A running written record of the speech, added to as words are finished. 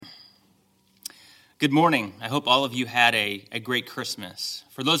Good morning. I hope all of you had a great Christmas.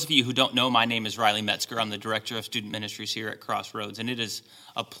 For those of you who don't know, my name is Riley Metzger. I'm the Director of Student Ministries here at Crossroads, and it is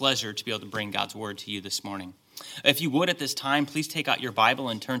a pleasure to be able to bring God's Word to you this morning. If you would at this time, please take out your Bible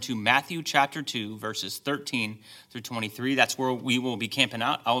and turn to Matthew chapter 2, verses 13 through 23. That's where we will be camping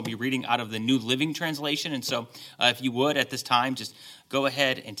out. I will be reading out of the New Living Translation, and so if you would at this time, just go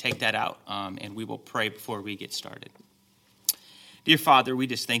ahead and take that out, and we will pray before we get started. Dear Father, we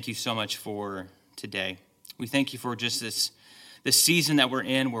just thank you so much for today. We thank you for just this season that we're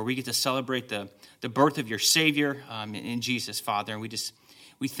in where we get to celebrate the birth of your Savior in Jesus, Father. And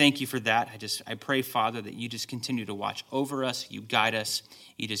we thank you for that. I pray, Father, that you just continue to watch over us, you guide us,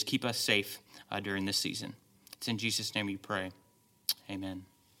 you just keep us safe during this season. It's in Jesus' name we pray. Amen.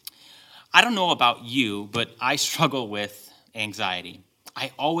 I don't know about you, but I struggle with anxiety.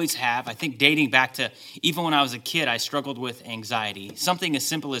 I always have. I think dating back to even when I was a kid, I struggled with anxiety. Something as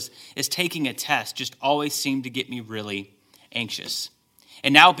simple as taking a test just always seemed to get me really anxious.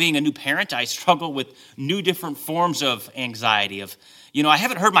 And now being a new parent, I struggle with new different forms of anxiety. I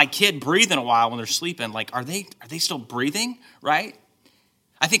haven't heard my kid breathe in a while when they're sleeping. Like, are they still breathing, right?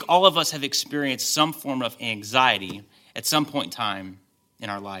 I think all of us have experienced some form of anxiety at some point in time in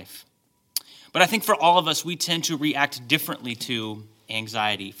our life. But I think for all of us, we tend to react differently to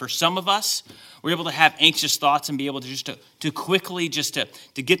anxiety. For some of us, we're able to have anxious thoughts and be able to quickly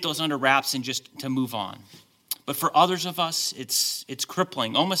to get those under wraps and just to move on. But for others of us, it's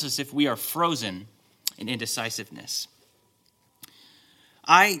crippling, almost as if we are frozen in indecisiveness.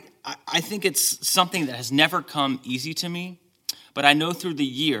 I think it's something that has never come easy to me, but I know through the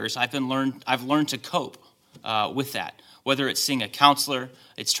years I've learned to cope with that. Whether it's seeing a counselor,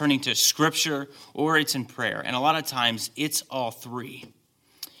 it's turning to scripture, or it's in prayer. And a lot of times, it's all three.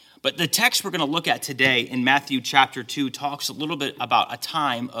 But the text we're going to look at today in Matthew chapter 2 talks a little bit about a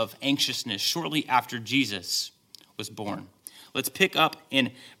time of anxiousness shortly after Jesus was born. Let's pick up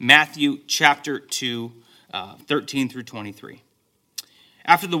in Matthew chapter 2, 13 through 23.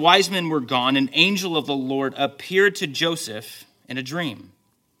 After the wise men were gone, an angel of the Lord appeared to Joseph in a dream.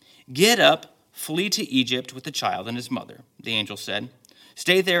 "Get up, flee to Egypt with the child and his mother," the angel said.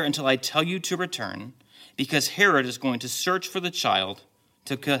 "Stay there until I tell you to return, because Herod is going to search for the child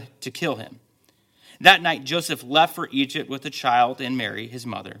to kill him." That night Joseph left for Egypt with the child and Mary, his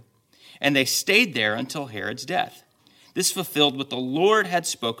mother, and they stayed there until Herod's death. This fulfilled what the Lord had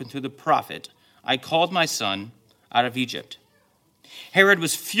spoken through the prophet, "I called my son out of Egypt." Herod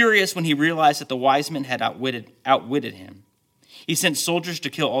was furious when he realized that the wise men had outwitted him. He sent soldiers to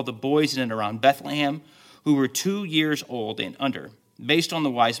kill all the boys in and around Bethlehem who were 2 years old and under, based on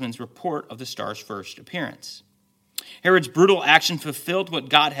the wise men's report of the star's first appearance. Herod's brutal action fulfilled what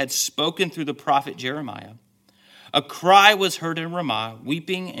God had spoken through the prophet Jeremiah. "A cry was heard in Ramah,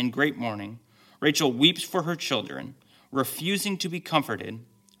 weeping and great mourning. Rachel weeps for her children, refusing to be comforted,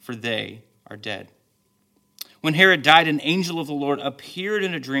 for they are dead." When Herod died, an angel of the Lord appeared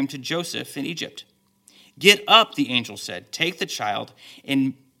in a dream to Joseph in Egypt. "Get up," the angel said, "take the child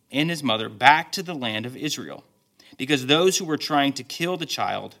and his mother back to the land of Israel, because those who were trying to kill the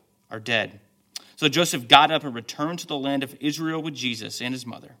child are dead." So Joseph got up and returned to the land of Israel with Jesus and his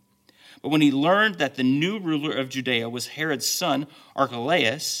mother. But when he learned that the new ruler of Judea was Herod's son,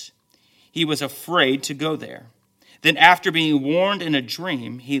 Archelaus, he was afraid to go there. Then after being warned in a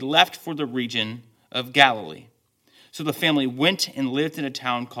dream, he left for the region of Galilee. So the family went and lived in a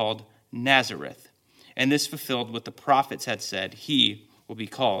town called Nazareth. And this fulfilled what the prophets had said, "He will be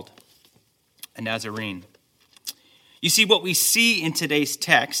called a Nazarene." You see, what we see in today's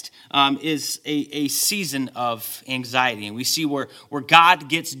text is a season of anxiety. And we see where God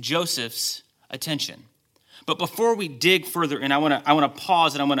gets Joseph's attention. But before we dig further in, I want to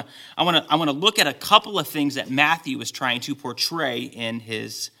pause and I want to look at a couple of things that Matthew is trying to portray in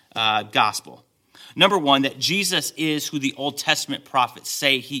his gospel. Number one, that Jesus is who the Old Testament prophets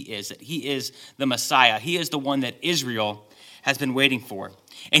say he is, that he is the Messiah. He is the one that Israel has been waiting for.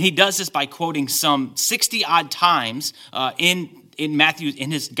 And he does this by quoting some 60-odd times in Matthew,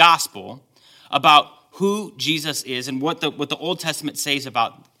 in his gospel, about who Jesus is and what the Old Testament says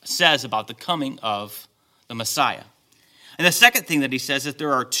about the coming of the Messiah. And the second thing that he says is that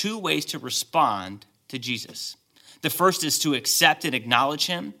there are two ways to respond to Jesus. The first is to accept and acknowledge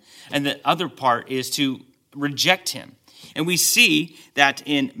him, and the other part is to reject him. And we see that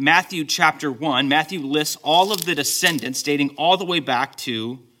in Matthew chapter 1, Matthew lists all of the descendants dating all the way back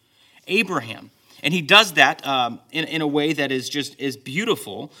to Abraham. And he does that in a way that is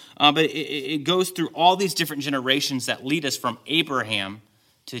beautiful, but it goes through all these different generations that lead us from Abraham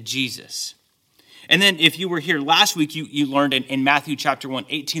to Jesus. And then if you were here last week, you learned in Matthew chapter 1,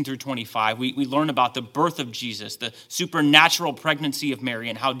 18 through 25, we learned about the birth of Jesus, the supernatural pregnancy of Mary,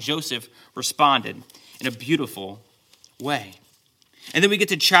 and how Joseph responded in a beautiful way. And then we get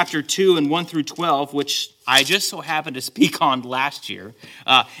to chapter 2 and 1 through 12, which I just so happened to speak on last year.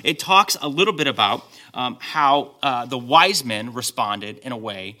 It talks a little bit about how the wise men responded in a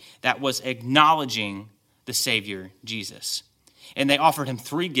way that was acknowledging the Savior, Jesus. And they offered him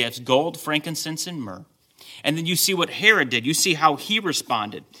 3 gifts, gold, frankincense, and myrrh. And then you see what Herod did. You see how he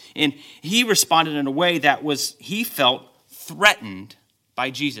responded. And he responded in a way that he felt threatened by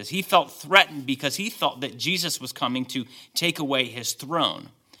Jesus. He felt threatened because he felt that Jesus was coming to take away his throne.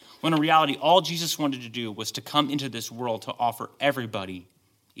 When in reality, all Jesus wanted to do was to come into this world to offer everybody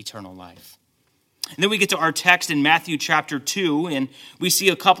eternal life. And then we get to our text in Matthew chapter 2, and we see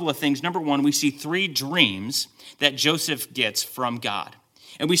a couple of things. Number one, we see 3 dreams that Joseph gets from God.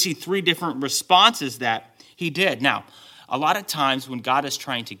 And we see 3 different responses that he did. Now, a lot of times when God is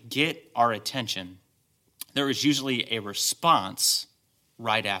trying to get our attention, there is usually a response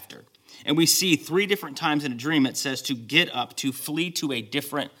right after. And we see 3 different times in a dream it says to get up, to flee to a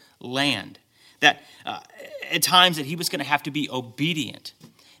different land. That at times that he was going to have to be obedient.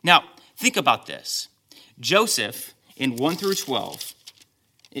 Now, think about this. Joseph, in 1 through 12,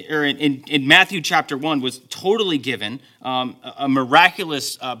 or in Matthew chapter 1, was totally given a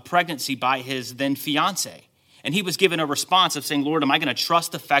miraculous pregnancy by his then fiance. And he was given a response of saying, Lord, am I going to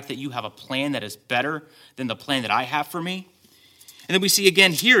trust the fact that you have a plan that is better than the plan that I have for me? And then we see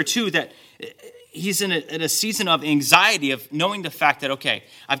again here, too, that he's in a season of anxiety of knowing the fact that, okay,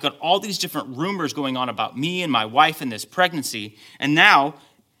 I've got all these different rumors going on about me and my wife and this pregnancy, and now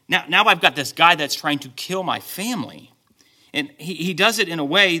I've got this guy that's trying to kill my family. And he does it in a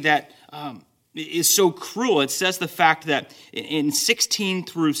way that is so cruel. It says the fact that in 16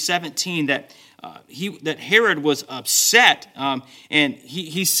 through 17 that Herod was upset, and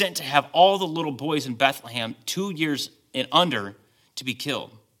he sent to have all the little boys in Bethlehem 2 years and under to be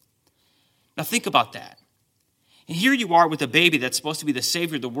killed. Now think about that. And here you are with a baby that's supposed to be the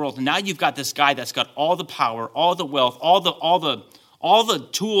savior of the world, and now you've got this guy that's got all the power, all the wealth, all the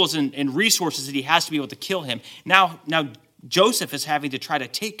tools and resources that he has to be able to kill him. Now Joseph is having to try to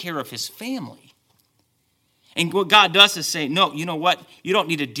take care of his family. And what God does is say, no, you know what? You don't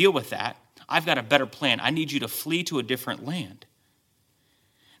need to deal with that. I've got a better plan. I need you to flee to a different land.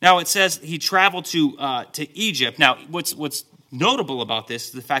 Now it says he traveled to Egypt. Now what's notable about this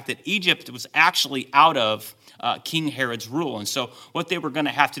is the fact that Egypt was actually out of King Herod's rule. And so what they were going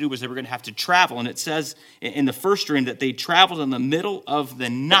to have to do was they were going to have to travel. And it says in the first dream that they traveled in the middle of the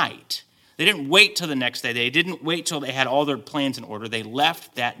night. They didn't wait till the next day. They didn't wait till they had all their plans in order. They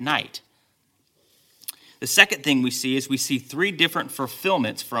left that night. The second thing we see is we see 3 different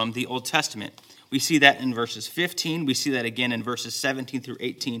fulfillments from the Old Testament. We see that in verses 15. We see that again in verses 17 through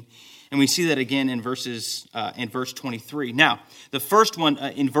 18. And we see that again in verse 23. Now, the first one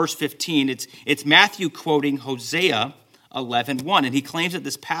in verse 15, it's Matthew quoting Hosea 11:1, and he claims that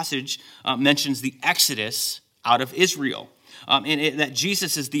this passage mentions the Exodus out of Israel, that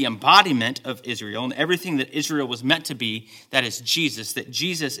Jesus is the embodiment of Israel, and everything that Israel was meant to be, that is Jesus, that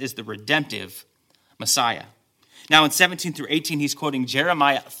Jesus is the redemptive Messiah. Now, in 17 through 18, he's quoting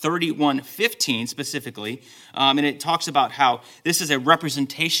Jeremiah 31:15 specifically, and it talks about how this is a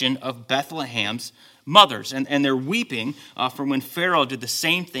representation of Bethlehem's mothers, and they're weeping for when Pharaoh did the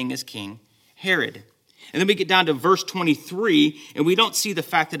same thing as King Herod. And then we get down to verse 23, and we don't see the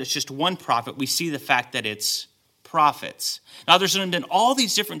fact that it's just one prophet. We see the fact that it's prophets. Now, there's been all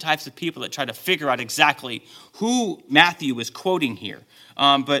these different types of people that try to figure out exactly who Matthew is quoting here,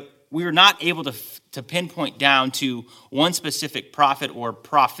 but we are not able to pinpoint down to one specific prophet or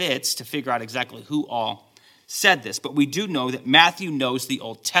prophets to figure out exactly who all said this. But we do know that Matthew knows the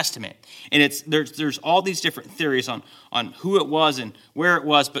Old Testament. And there's all these different theories on who it was and where it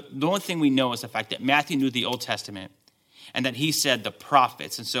was. But the only thing we know is the fact that Matthew knew the Old Testament and that he said the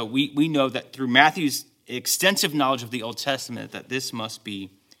prophets. And so we know that through Matthew's extensive knowledge of the Old Testament that this must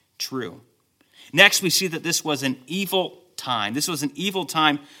be true. Next, we see that this was an evil time. This was an evil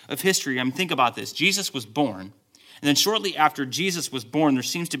time of history. I mean, think about this. Jesus was born, and then shortly after Jesus was born, there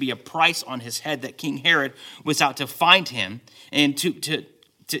seems to be a price on his head that King Herod was out to find him and to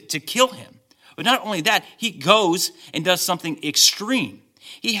kill him. But not only that, he goes and does something extreme.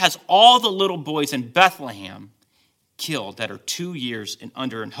 He has all the little boys in Bethlehem killed that are 2 years and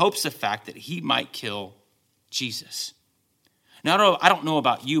under in hopes of the fact that he might kill Jesus. Now, I don't know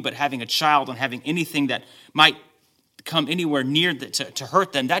about you, but having a child and having anything that might come anywhere near to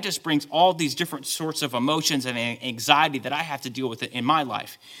hurt them, that just brings all these different sorts of emotions and anxiety that I have to deal with in my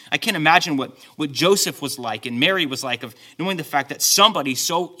life. I can't imagine what Joseph was like and Mary was like, of knowing the fact that somebody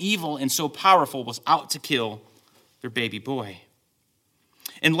so evil and so powerful was out to kill their baby boy.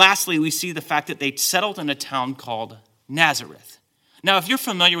 And lastly, we see the fact that they settled in a town called Nazareth. Now, if you're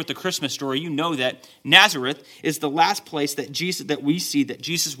familiar with the Christmas story, you know that Nazareth is the last place that we see that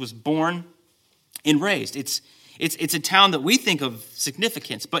Jesus was born and raised. It's a town that we think of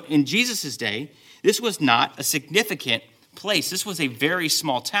significance, but in Jesus' day, this was not a significant place. This was a very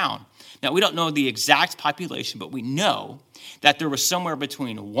small town. Now, we don't know the exact population, but we know that there was somewhere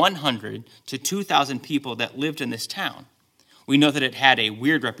between 100 to 2,000 people that lived in this town. We know that it had a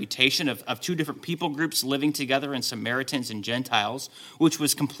weird reputation of two different people groups living together, in Samaritans and Gentiles, which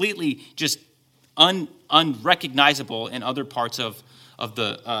was completely just unrecognizable in other parts of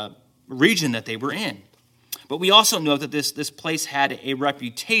the region that they were in. But we also know that this place had a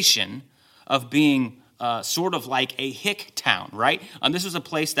reputation of being sort of like a hick town, right? This was a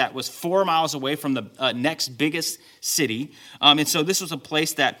place that was 4 miles away from the next biggest city. And so this was a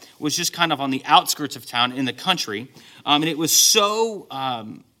place that was just kind of on the outskirts of town in the country. And it was so...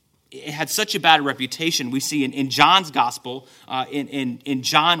 it had such a bad reputation. We see in John's gospel, in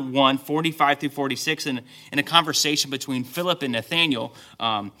John 1, 45 through 46, in a conversation between Philip and Nathanael,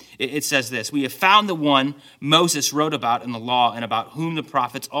 it says this: "We have found the one Moses wrote about in the law and about whom the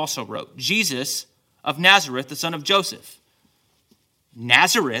prophets also wrote, Jesus of Nazareth, the son of Joseph."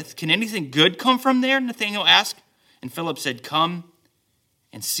 "Nazareth? Can anything good come from there?" Nathanael asked. And Philip said, "Come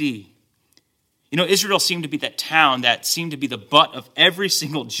and see." You know, Israel seemed to be that town that seemed to be the butt of every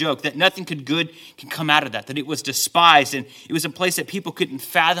single joke, that nothing good can come out of that it was despised, and it was a place that people couldn't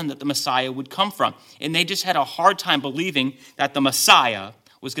fathom that the Messiah would come from. And they just had a hard time believing that the Messiah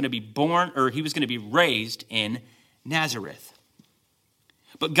was going to be born, or he was going to be raised in Nazareth.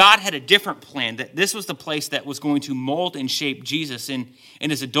 But God had a different plan, that this was the place that was going to mold and shape Jesus in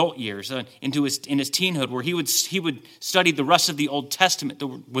his adult years, in his teenhood, where he would study the rest of the Old Testament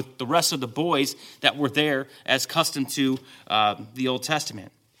with the rest of the boys that were there as custom to the Old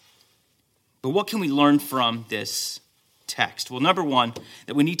Testament. But what can we learn from this text? Well, number one,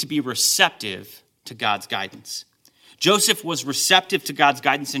 that we need to be receptive to God's guidance. Joseph was receptive to God's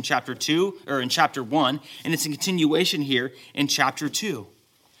guidance in chapter 1, and it's a continuation here in chapter 2.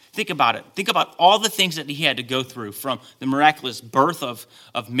 Think about it. Think about all the things that he had to go through, from the miraculous birth of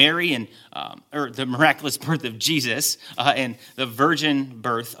Mary or the miraculous birth of Jesus and the virgin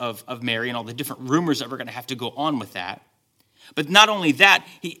birth of Mary, and all the different rumors that were going to have to go on with that. But not only that,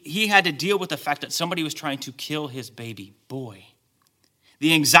 he had to deal with the fact that somebody was trying to kill his baby boy.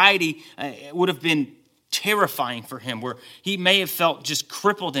 The anxiety would have been terrifying for him, where he may have felt just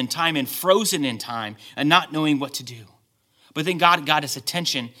crippled in time and frozen in time and not knowing what to do. But then God got his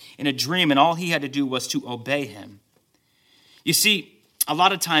attention in a dream, and all he had to do was to obey him. You see, a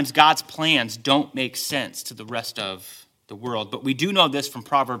lot of times God's plans don't make sense to the rest of the world, but we do know this from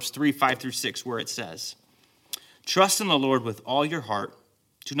Proverbs 3, 5 through 6, where it says, "Trust in the Lord with all your heart.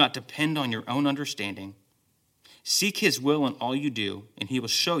 Do not depend on your own understanding. Seek his will in all you do, and he will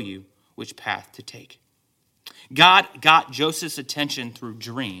show you which path to take." God got Joseph's attention through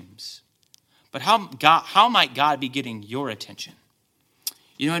dreams. But how might God be getting your attention?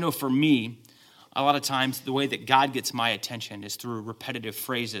 You know, I know for me, a lot of times the way that God gets my attention is through repetitive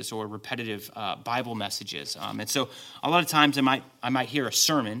phrases or repetitive Bible messages. And so a lot of times I might hear a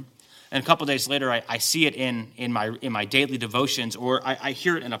sermon, and a couple days later I see it in my daily devotions, or I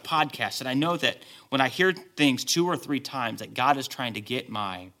hear it in a podcast. And I know that when I hear things 2 or 3 times, that God is trying to get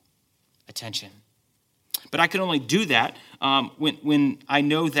my attention. But I can only do that when I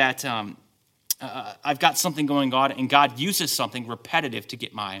know that I've got something going on, and God uses something repetitive to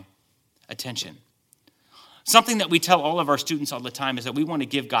get my attention. Something that we tell all of our students all the time is that we want to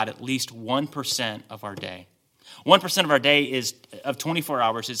give God at least 1% of our day. 1% of our day of 24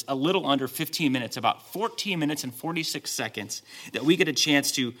 hours is a little under 15 minutes, about 14 minutes and 46 seconds that we get a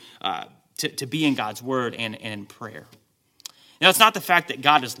chance to be in God's word and in prayer. Now, it's not the fact that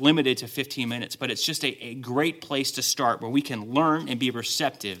God is limited to 15 minutes, but it's just a great place to start where we can learn and be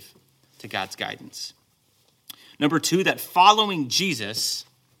receptive to God's guidance. Number 2, that following Jesus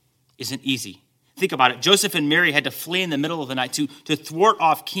isn't easy. Think about it. Joseph and Mary had to flee in the middle of the night to thwart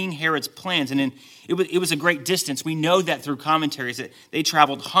off King Herod's plans. And it was a great distance. We know that through commentaries that they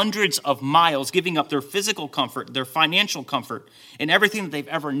traveled hundreds of miles, giving up their physical comfort, their financial comfort, and everything that they've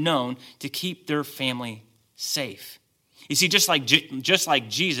ever known to keep their family safe. You see, just like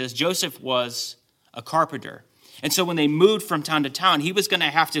Jesus, Joseph was a carpenter. And so when they moved from town to town, he was going to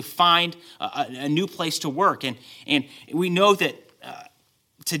have to find a new place to work. And we know that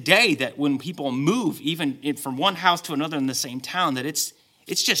today that when people move, even from one house to another in the same town, that it's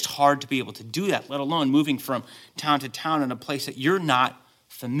just hard to be able to do that, let alone moving from town to town in a place that you're not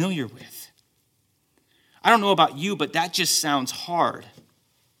familiar with. I don't know about you, but that just sounds hard.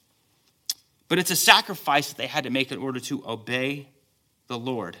 But it's a sacrifice that they had to make in order to obey the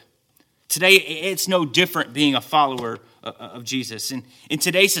Lord. Today, it's no different being a follower of Jesus. And in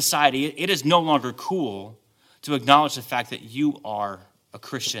today's society, it is no longer cool to acknowledge the fact that you are a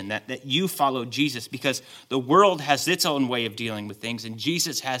Christian, that you follow Jesus, because the world has its own way of dealing with things, and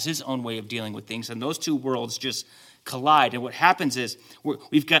Jesus has his own way of dealing with things, and those two worlds just collide. And what happens is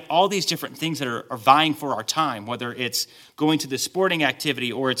we've got all these different things that are vying for our time, whether it's going to the sporting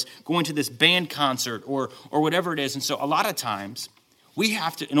activity or it's going to this band concert or whatever it is. And so a lot of times, we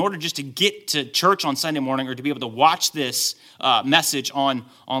have to, in order just to get to church on Sunday morning or to be able to watch this message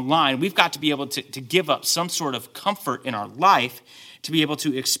online, we've got to be able to give up some sort of comfort in our life to be able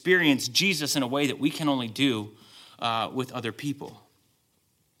to experience Jesus in a way that we can only do with other people.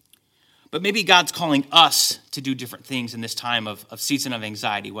 But maybe God's calling us to do different things in this time of season of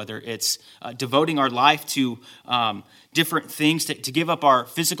anxiety, whether it's devoting our life to different things, to give up our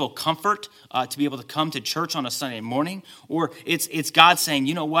physical comfort, to be able to come to church on a Sunday morning, or it's God saying,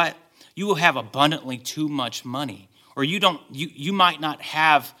 you know what, you will have abundantly too much money, or you might not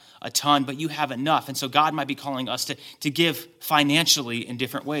have a ton, but you have enough. And so God might be calling us to give financially in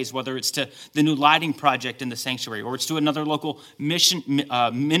different ways, whether it's to the new lighting project in the sanctuary, or it's to another local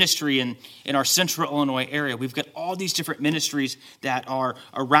ministry in our central Illinois area. We've got all these different ministries that are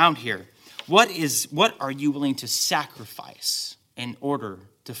around here. What are you willing to sacrifice in order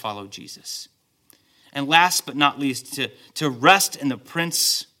to follow Jesus? And last but not least, to rest in the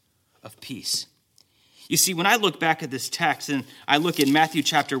Prince of Peace. You see, when I look back at this text, and I look in Matthew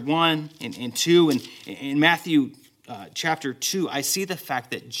chapter 1 and 2, and in Matthew chapter 2, I see the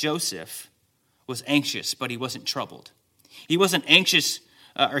fact that Joseph was anxious, but he wasn't troubled. He wasn't anxious,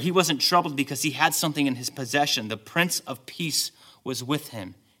 or he wasn't troubled because he had something in his possession. The Prince of Peace was with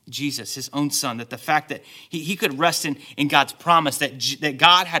him, Jesus, his own son, that the fact that he could rest in God's promise, that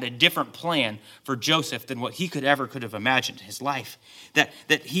God had a different plan for Joseph than what he could have imagined in his life.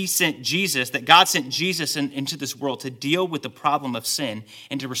 That he sent Jesus, that God sent Jesus into this world to deal with the problem of sin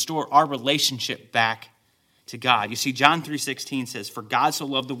and to restore our relationship back to God. You see, John 3:16 says, "For God so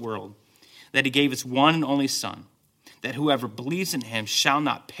loved the world that he gave his one and only Son, that whoever believes in him shall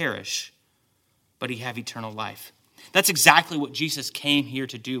not perish, but he have eternal life." That's exactly what Jesus came here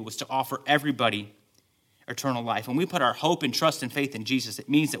to do, was to offer everybody eternal life. When we put our hope and trust and faith in Jesus, it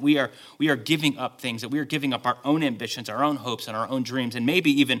means that we are giving up things, that we are giving up our own ambitions, our own hopes, and our own dreams, and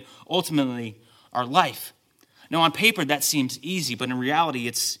maybe even ultimately our life. Now, on paper, that seems easy, but in reality,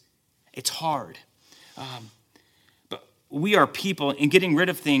 it's hard. But we are people, and getting rid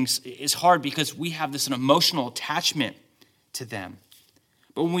of things is hard because we have an emotional attachment to them.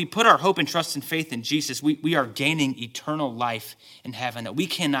 But when we put our hope and trust and faith in Jesus, we are gaining eternal life in heaven that we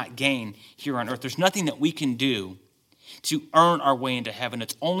cannot gain here on earth. There's nothing that we can do to earn our way into heaven.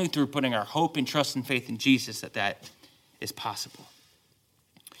 It's only through putting our hope and trust and faith in Jesus that is possible.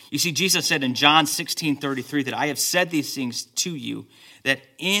 You see, Jesus said in John 16:33 that I have said these things to you, that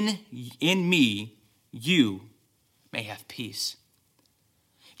in me you may have peace.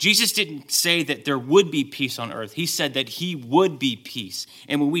 Jesus didn't say that there would be peace on earth. He said that he would be peace.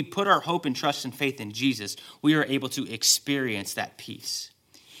 And when we put our hope and trust and faith in Jesus, we are able to experience that peace.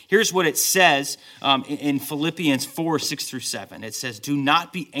 Here's what it says in Philippians 4:6-7. It says, "Do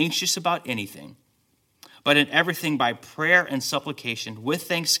not be anxious about anything, but in everything by prayer and supplication with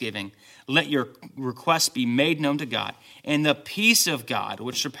thanksgiving, let your requests be made known to God. And the peace of God,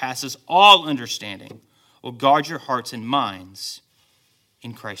 which surpasses all understanding, will guard your hearts and minds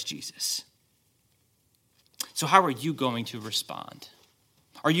in Christ Jesus." So how are you going to respond?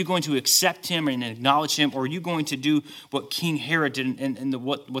 Are you going to accept him and acknowledge him, or are you going to do what King Herod did and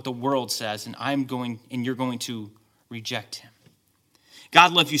what the world says, and you're going to reject him?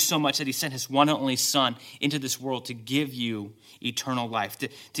 God loved you so much that he sent his one and only Son into this world to give you eternal life.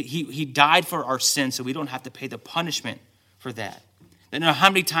 He died for our sins so we don't have to pay the punishment for that. I don't know how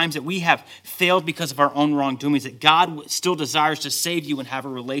many times that we have failed because of our own wrongdoings, that God still desires to save you and have a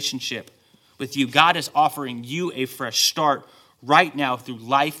relationship with you. God is offering you a fresh start right now through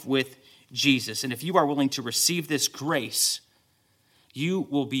life with Jesus. And if you are willing to receive this grace, you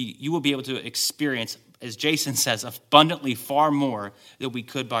will be able to experience, as Jason says, abundantly far more than we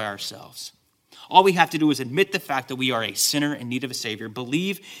could by ourselves. All we have to do is admit the fact that we are a sinner in need of a Savior.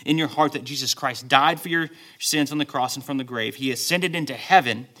 Believe in your heart that Jesus Christ died for your sins on the cross and from the grave. He ascended into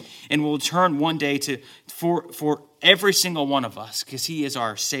heaven and will return one day for every single one of us, because he is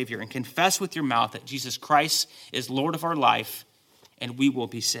our Savior. And confess with your mouth that Jesus Christ is Lord of our life, and we will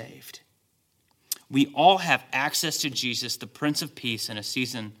be saved. We all have access to Jesus, the Prince of Peace, in a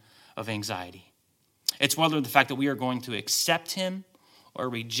season of anxiety. It's whether the fact that we are going to accept him or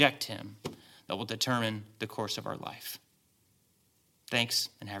reject him that will determine the course of our life. Thanks,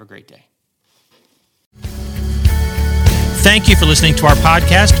 and have a great day. Thank you for listening to our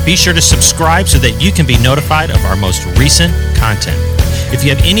podcast. Be sure to subscribe so that you can be notified of our most recent content. If you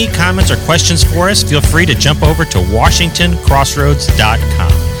have any comments or questions for us, feel free to jump over to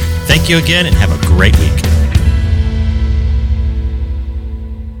WashingtonCrossroads.com. Thank you again, and have a great week.